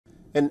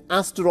An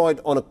asteroid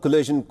on a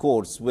collision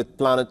course with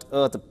planet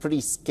Earth, a pretty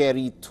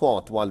scary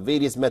thought, while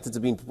various methods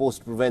have been proposed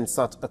to prevent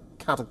such a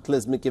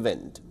cataclysmic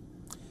event.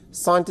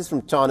 Scientists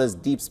from China's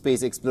deep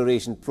space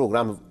exploration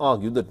program have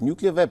argued that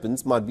nuclear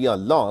weapons might be our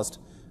last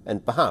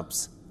and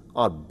perhaps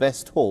our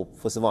best hope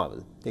for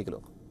survival. Take a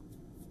look.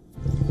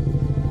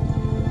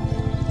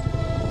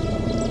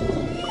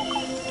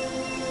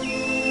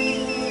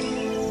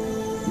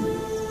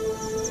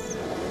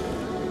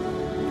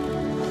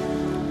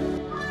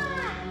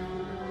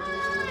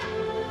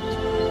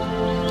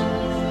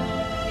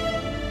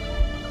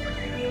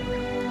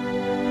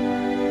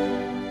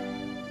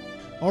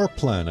 Our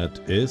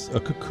planet is a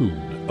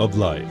cocoon of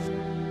life,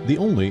 the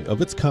only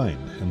of its kind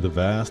in the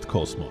vast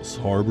cosmos,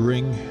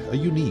 harboring a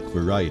unique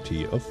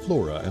variety of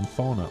flora and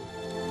fauna.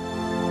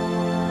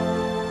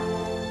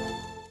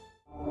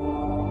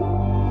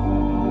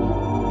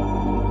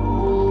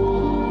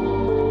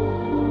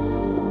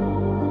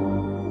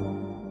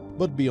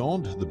 But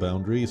beyond the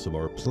boundaries of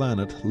our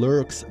planet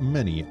lurks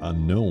many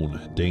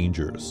unknown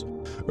dangers.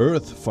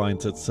 Earth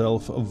finds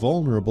itself a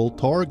vulnerable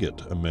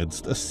target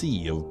amidst a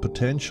sea of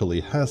potentially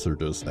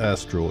hazardous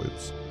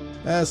asteroids.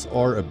 As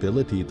our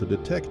ability to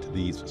detect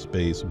these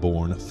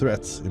space-borne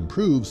threats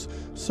improves,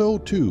 so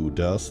too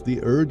does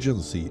the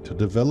urgency to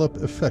develop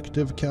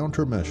effective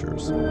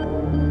countermeasures.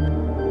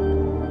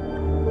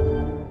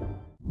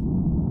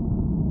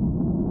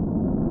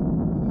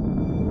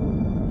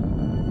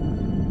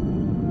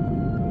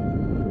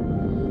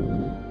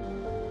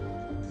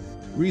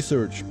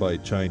 Research by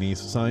Chinese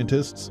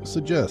scientists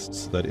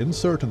suggests that in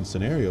certain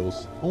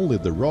scenarios, only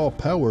the raw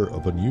power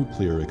of a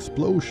nuclear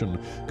explosion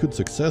could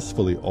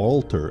successfully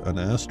alter an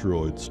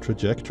asteroid's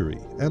trajectory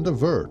and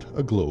avert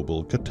a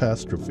global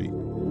catastrophe.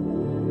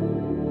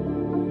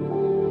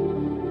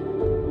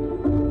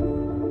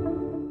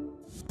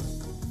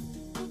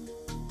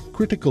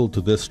 Critical to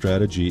this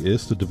strategy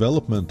is the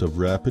development of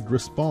rapid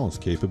response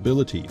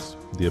capabilities.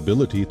 The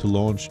ability to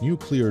launch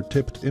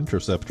nuclear-tipped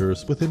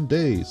interceptors within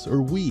days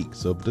or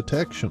weeks of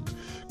detection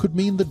could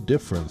mean the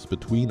difference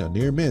between a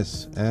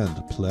near-miss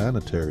and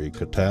planetary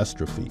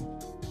catastrophe.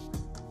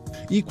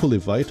 Equally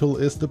vital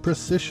is the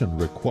precision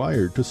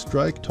required to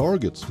strike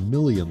targets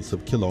millions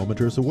of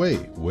kilometers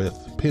away with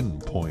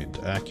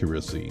pinpoint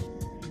accuracy.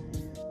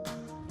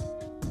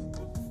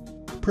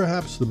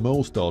 Perhaps the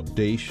most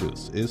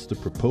audacious is the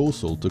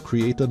proposal to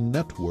create a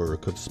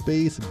network of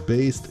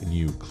space-based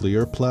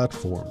nuclear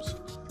platforms,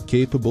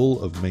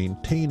 capable of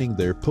maintaining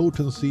their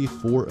potency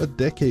for a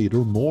decade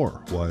or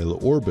more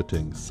while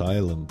orbiting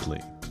silently,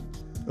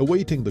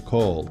 awaiting the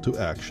call to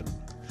action.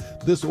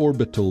 This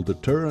orbital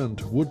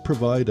deterrent would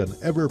provide an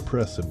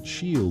ever-present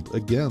shield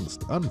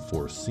against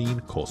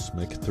unforeseen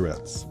cosmic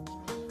threats.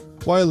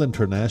 While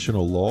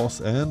international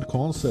laws and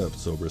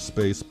concepts over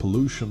space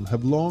pollution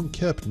have long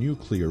kept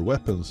nuclear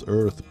weapons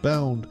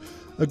Earth-bound,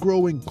 a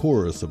growing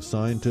chorus of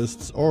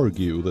scientists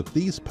argue that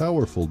these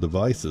powerful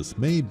devices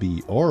may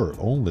be our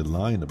only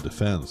line of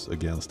defense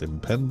against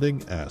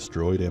impending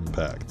asteroid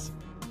impacts.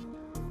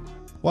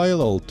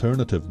 While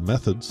alternative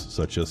methods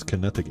such as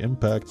kinetic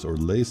impacts or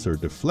laser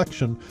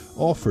deflection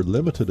offer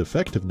limited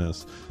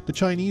effectiveness, the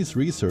Chinese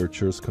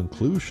researchers'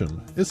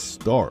 conclusion is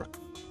stark.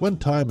 When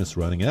time is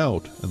running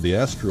out and the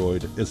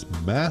asteroid is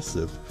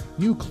massive,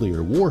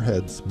 nuclear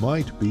warheads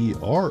might be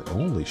our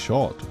only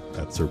shot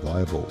at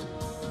survival.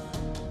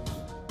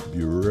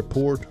 Bureau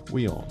Report,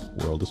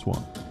 WION, World is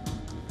One.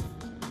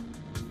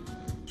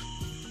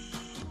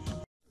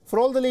 For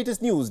all the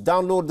latest news,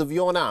 download the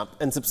WION app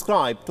and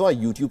subscribe to our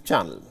YouTube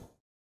channel.